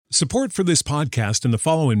Support for this podcast and the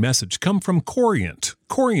following message come from Corient.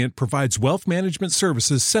 Corient provides wealth management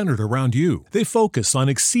services centered around you. They focus on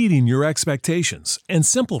exceeding your expectations and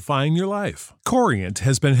simplifying your life. Corient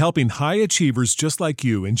has been helping high achievers just like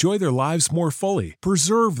you enjoy their lives more fully,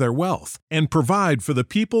 preserve their wealth, and provide for the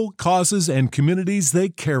people, causes, and communities they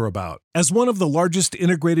care about. As one of the largest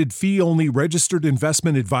integrated fee-only registered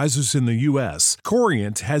investment advisors in the U.S.,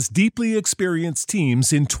 Corient has deeply experienced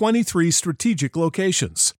teams in 23 strategic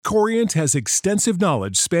locations. Corient has extensive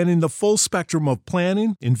knowledge spanning the full spectrum of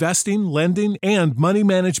planning, investing, lending, and money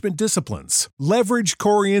management disciplines. Leverage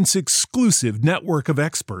Corient's exclusive network of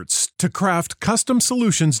experts to craft custom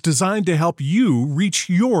solutions designed to help you reach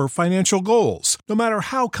your financial goals, no matter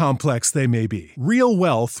how complex they may be. Real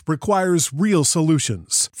wealth requires real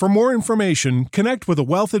solutions. For more information, connect with a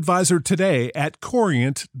wealth advisor today at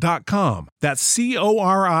Corient.com. That's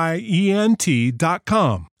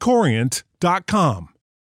Corient.com. Corient.com.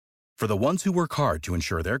 For the ones who work hard to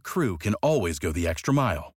ensure their crew can always go the extra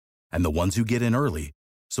mile, and the ones who get in early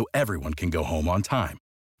so everyone can go home on time,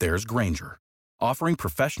 there's Grainger, offering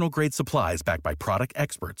professional-grade supplies backed by product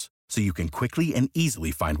experts so you can quickly and easily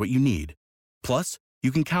find what you need. Plus,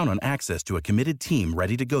 you can count on access to a committed team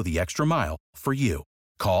ready to go the extra mile for you.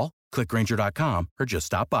 Call, click Grainger.com, or just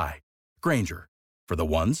stop by. Grainger, for the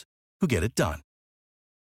ones who get it done.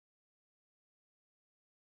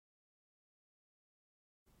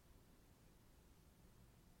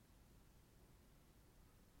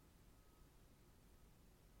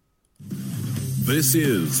 This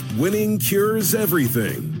is Winning Cures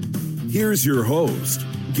Everything. Here's your host,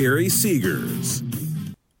 Gary Seegers.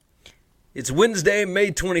 It's Wednesday,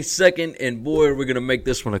 May 22nd, and boy, we're going to make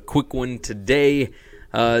this one a quick one today.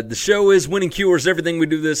 The show is Winning Cures Everything. We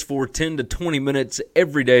do this for 10 to 20 minutes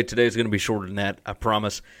every day. Today is going to be shorter than that, I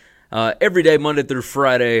promise. Every day, Monday through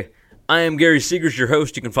Friday. I am Gary Seegers, your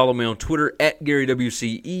host. You can follow me on Twitter at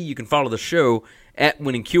GaryWCE. You can follow the show at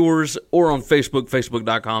Winning Cures or on Facebook,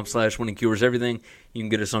 facebook.com/Winning Cures Everything. You can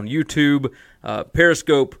get us on YouTube,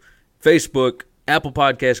 Periscope, Facebook, Apple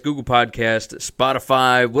Podcasts, Google Podcasts,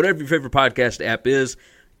 Spotify, whatever your favorite podcast app is.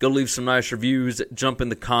 Go leave some nice reviews. Jump in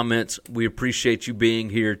the comments. We appreciate you being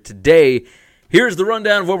here today. Here's the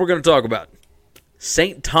rundown of what we're going to talk about.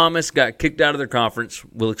 St. Thomas got kicked out of their conference.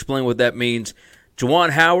 We'll explain what that means. Juwan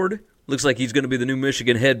Howard looks like he's going to be the new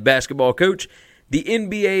Michigan head basketball coach. The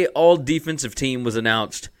NBA all-defensive team was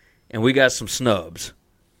announced, and we got some snubs.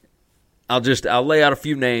 I'll lay out a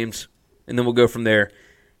few names, and then we'll go from there.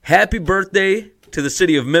 Happy birthday to the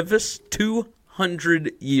city of Memphis,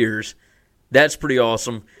 200 years. That's pretty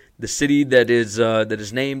awesome. The city that is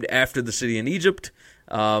named after the city in Egypt.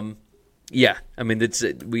 We got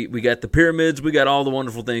the pyramids. We got all the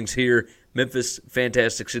wonderful things here. Memphis,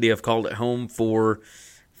 fantastic city. I've called it home for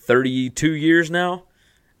 32 years now.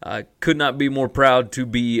 Could not be more proud to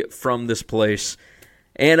be from this place.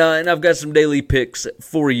 And I've got some daily picks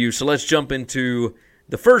for you. So let's jump into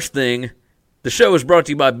the first thing. The show is brought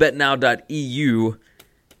to you by BetNow.eu.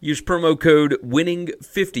 Use promo code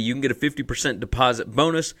WINNING50. You can get a 50% deposit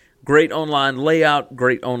bonus. Great online layout,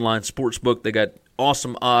 great online sportsbook. They got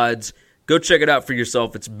awesome odds. Go check it out for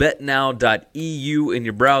yourself. It's BetNow.eu in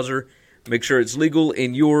your browser. Make sure it's legal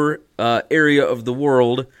in your area of the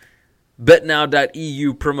world.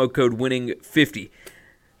 BetNow.eu, promo code WINNING50.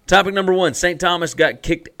 Topic number one, St. Thomas got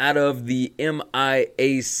kicked out of the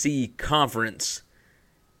MIAC conference,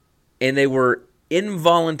 and they were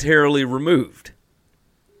involuntarily removed.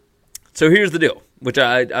 So here's the deal, which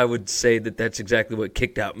I would say that's exactly what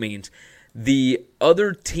kicked out means. The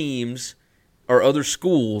other teams or other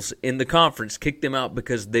schools in the conference kicked them out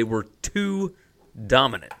because they were too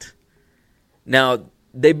dominant. Now,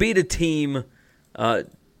 they beat a team,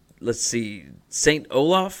 St.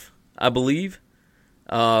 Olaf, I believe.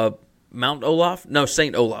 St.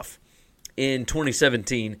 Olaf in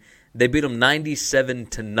 2017. They beat them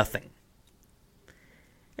 97-0.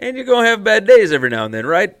 And you're going to have bad days every now and then,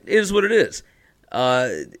 right? It is what it is.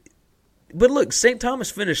 But look, St. Thomas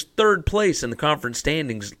finished third place in the conference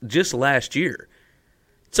standings just last year.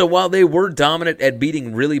 So while they were dominant at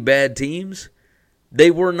beating really bad teams, they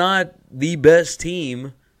were not the best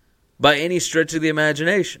team by any stretch of the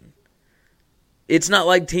imagination. It's not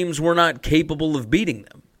like teams were not capable of beating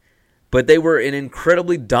them, but they were an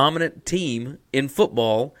incredibly dominant team in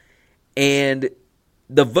football, and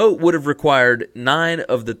the vote would have required 9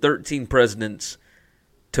 of the 13 presidents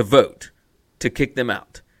to vote to kick them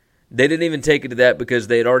out. They didn't even take it to that because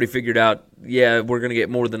they had already figured out, we're going to get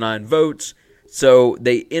more than 9 votes, so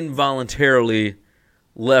they involuntarily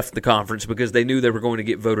left the conference because they knew they were going to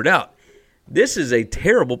get voted out. This is a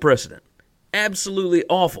terrible precedent. Absolutely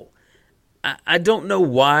awful. I don't know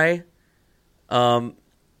why. I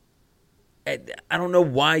don't know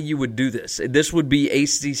why you would do this. This would be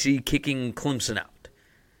ACC kicking Clemson out.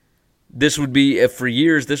 This would be, for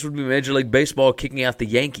years, this would be Major League Baseball kicking out the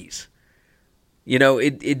Yankees. You know,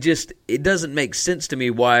 it doesn't make sense to me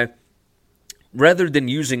why, rather than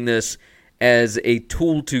using this as a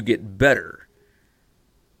tool to get better,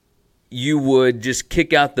 you would just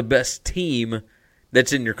kick out the best team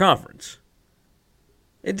that's in your conference.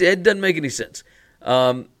 It doesn't make any sense.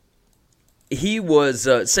 He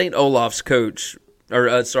was St. Olaf's coach,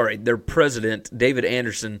 their president, David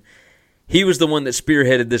Anderson. He was the one that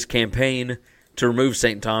spearheaded this campaign to remove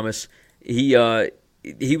St. Thomas. He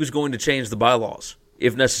was going to change the bylaws,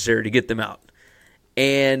 if necessary, to get them out.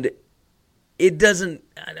 And it doesn't,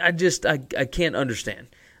 I can't understand.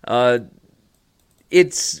 The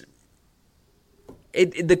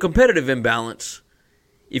competitive imbalance,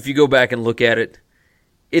 if you go back and look at it,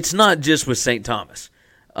 it's not just with St. Thomas.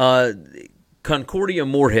 Concordia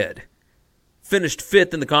Moorhead finished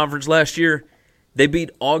 5th in the conference last year. They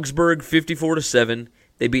beat Augsburg 54-7.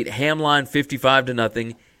 They beat Hamline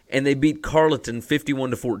 55-0, and they beat Carleton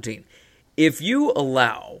 51-14. If you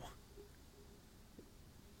allow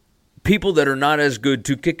people that are not as good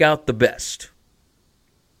to kick out the best,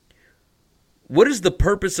 what is the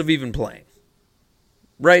purpose of even playing?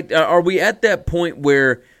 Right? Are we at that point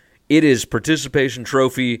where it is participation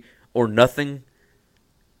trophy or nothing?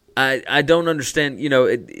 I don't understand. You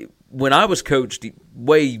know, when I was coached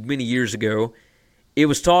way many years ago, it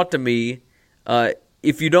was taught to me,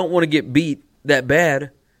 if you don't want to get beat that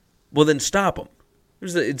bad, well, then stop them.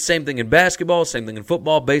 It's the same thing in basketball, same thing in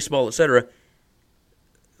football, baseball, etc.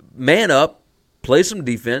 Man up, play some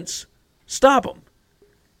defense, stop them.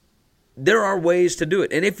 There are ways to do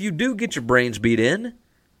it. And if you do get your brains beat in,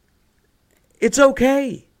 it's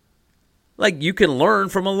okay. Like, you can learn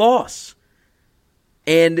from a loss.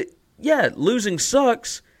 And, yeah, losing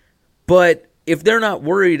sucks, but if they're not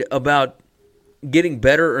worried about getting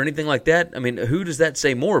better or anything like that, I mean, who does that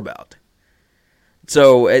say more about?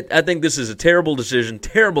 So I think this is a terrible decision,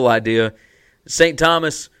 terrible idea. St.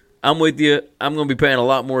 Thomas, I'm with you. I'm going to be paying a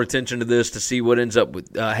lot more attention to this to see what ends up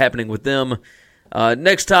happening with them.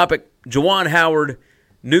 Next topic, Juwan Howard,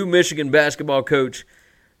 new Michigan basketball coach.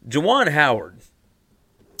 Juwan Howard,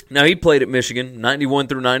 now he played at Michigan, 91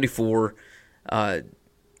 through 94.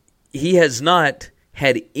 He has not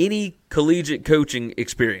had any collegiate coaching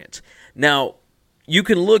experience. Now, you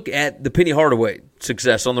can look at the Penny Hardaway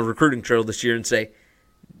success on the recruiting trail this year and say,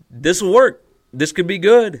 this will work. This could be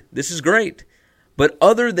good. This is great. But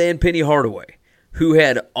other than Penny Hardaway, who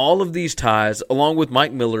had all of these ties, along with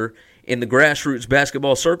Mike Miller, in the grassroots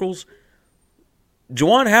basketball circles,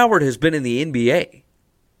 Juwan Howard has been in the NBA.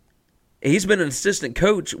 He's been an assistant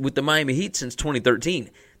coach with the Miami Heat since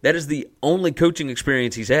 2013. That is the only coaching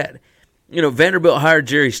experience he's had. You know, Vanderbilt hired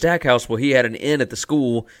Jerry Stackhouse. Well, he had an in at the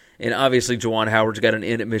school, and obviously Juwan Howard's got an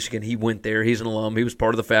in at Michigan. He went there. He's an alum. He was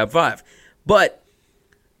part of the Fab Five. But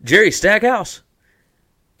Jerry Stackhouse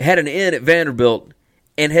had an in at Vanderbilt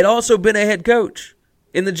and had also been a head coach.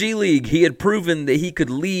 In the G League, he had proven that he could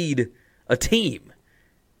lead a team.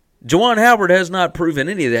 Juwan Howard has not proven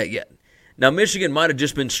any of that yet. Now, Michigan might have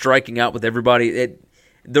just been striking out with everybody.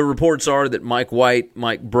 The reports are that Mike White,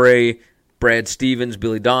 Mike Bray, Brad Stevens,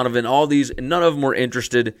 Billy Donovan, all these, none of them were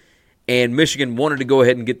interested, and Michigan wanted to go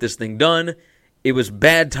ahead and get this thing done. It was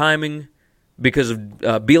bad timing because of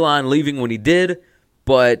Beilein leaving when he did,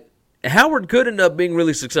 but Howard could end up being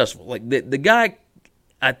really successful. Like, the guy,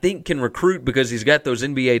 I think, can recruit because he's got those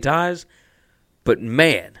NBA ties, but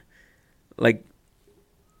man, like,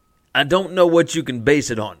 I don't know what you can base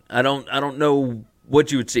it on. I don't know what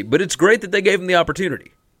you would see. But it's great that they gave him the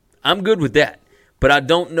opportunity. I'm good with that. But I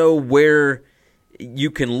don't know where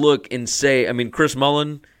you can look and say, I mean, Chris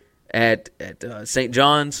Mullen at St.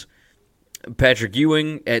 John's, Patrick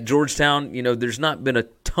Ewing at Georgetown, you know, there's not been a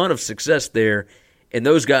ton of success there. And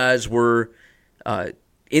those guys were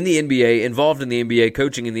in the NBA, involved in the NBA,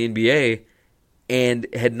 coaching in the NBA, and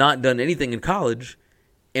had not done anything in college.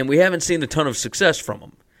 And we haven't seen a ton of success from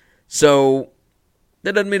them. So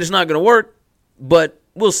that doesn't mean it's not going to work, but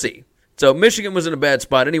we'll see. So Michigan was in a bad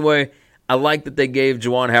spot anyway. I like that they gave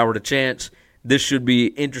Juwan Howard a chance. This should be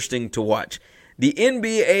interesting to watch. The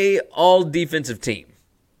NBA All-Defensive Team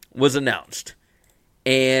was announced.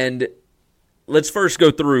 And let's first go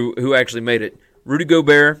through who actually made it. Rudy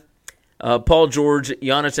Gobert, Paul George,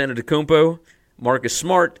 Giannis Antetokounmpo, Marcus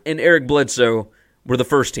Smart, and Eric Bledsoe were the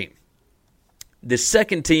first team. The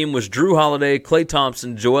second team was Drew Holiday, Klay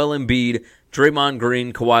Thompson, Joel Embiid, Draymond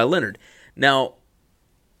Green, Kawhi Leonard. Now,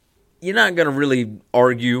 you're not going to really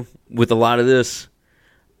argue with a lot of this,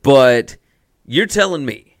 but You're telling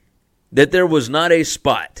me that there was not a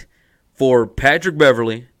spot for Patrick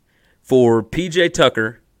Beverley, for P.J.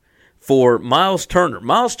 Tucker, for Miles Turner.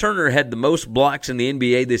 Miles Turner had the most blocks in the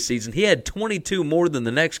NBA this season. He had 22 more than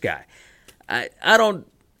the next guy. I don't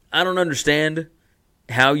understand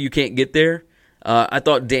how you can't get there. I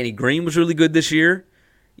thought Danny Green was really good this year.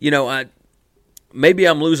 Maybe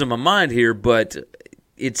I'm losing my mind here, but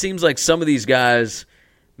it seems like some of these guys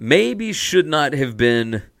maybe should not have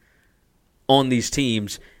been on these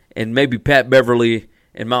teams, and maybe Pat Beverley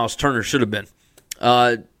and Miles Turner should have been.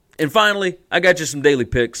 And finally, I got you some daily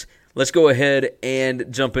picks. Let's go ahead and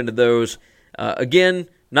jump into those. Again,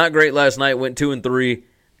 not great last night. Went 2-3.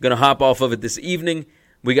 Going to hop off of it this evening.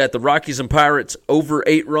 We got the Rockies and Pirates over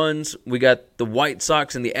 8 runs. We got the White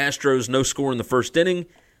Sox and the Astros no score in the first inning.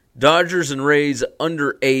 Dodgers and Rays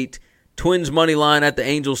under 8. Twins money line at the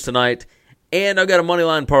Angels tonight. And I've got a money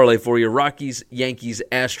line parlay for you. Rockies, Yankees,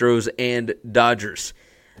 Astros, and Dodgers.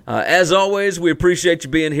 As always, we appreciate you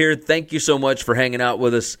being here. Thank you so much for hanging out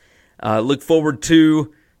with us. Look forward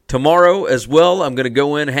to tomorrow as well. I'm going to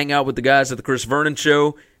go in, hang out with the guys at the Chris Vernon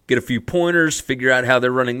Show, get a few pointers, figure out how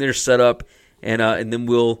they're running their setup, and then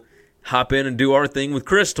we'll hop in and do our thing with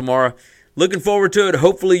Chris tomorrow. Looking forward to it.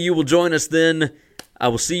 Hopefully you will join us then. I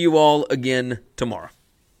will see you all again tomorrow.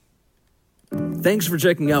 Thanks for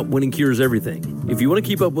checking out Winning Cures Everything. If you want to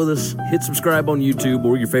keep up with us, hit subscribe on YouTube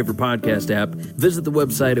or your favorite podcast app. Visit the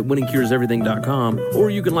website at winningcureseverything.com, or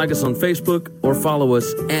you can like us on Facebook or follow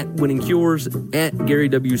us at Winning Cures, at Gary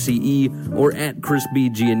WCE, or at Chris B.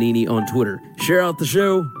 Giannini on Twitter. Share out the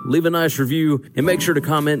show, leave a nice review, and make sure to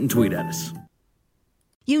comment and tweet at us.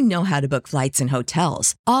 You know how to book flights and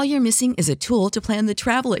hotels. All you're missing is a tool to plan the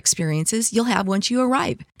travel experiences you'll have once you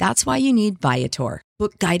arrive. That's why you need Viator.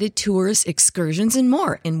 Book guided tours, excursions, and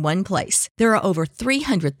more in one place. There are over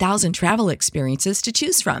 300,000 travel experiences to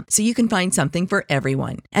choose from, so you can find something for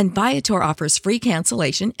everyone. And Viator offers free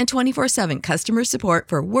cancellation and 24/7 customer support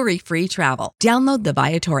for worry-free travel. Download the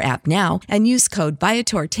Viator app now and use code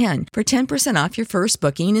Viator10 for 10% off your first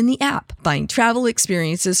booking in the app. Find travel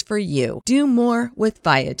experiences for you. Do more with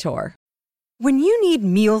Viator. When you need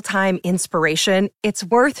mealtime inspiration, it's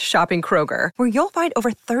worth shopping Kroger, where you'll find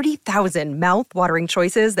over 30,000 mouth-watering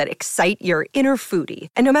choices that excite your inner foodie.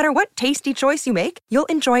 And no matter what tasty choice you make, you'll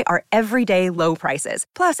enjoy our everyday low prices,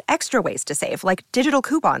 plus extra ways to save, like digital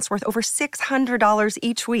coupons worth over $600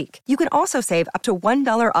 each week. You can also save up to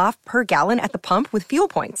 $1 off per gallon at the pump with fuel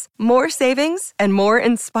points. More savings and more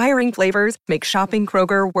inspiring flavors make shopping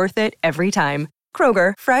Kroger worth it every time.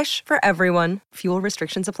 Kroger, fresh for everyone. Fuel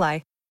restrictions apply.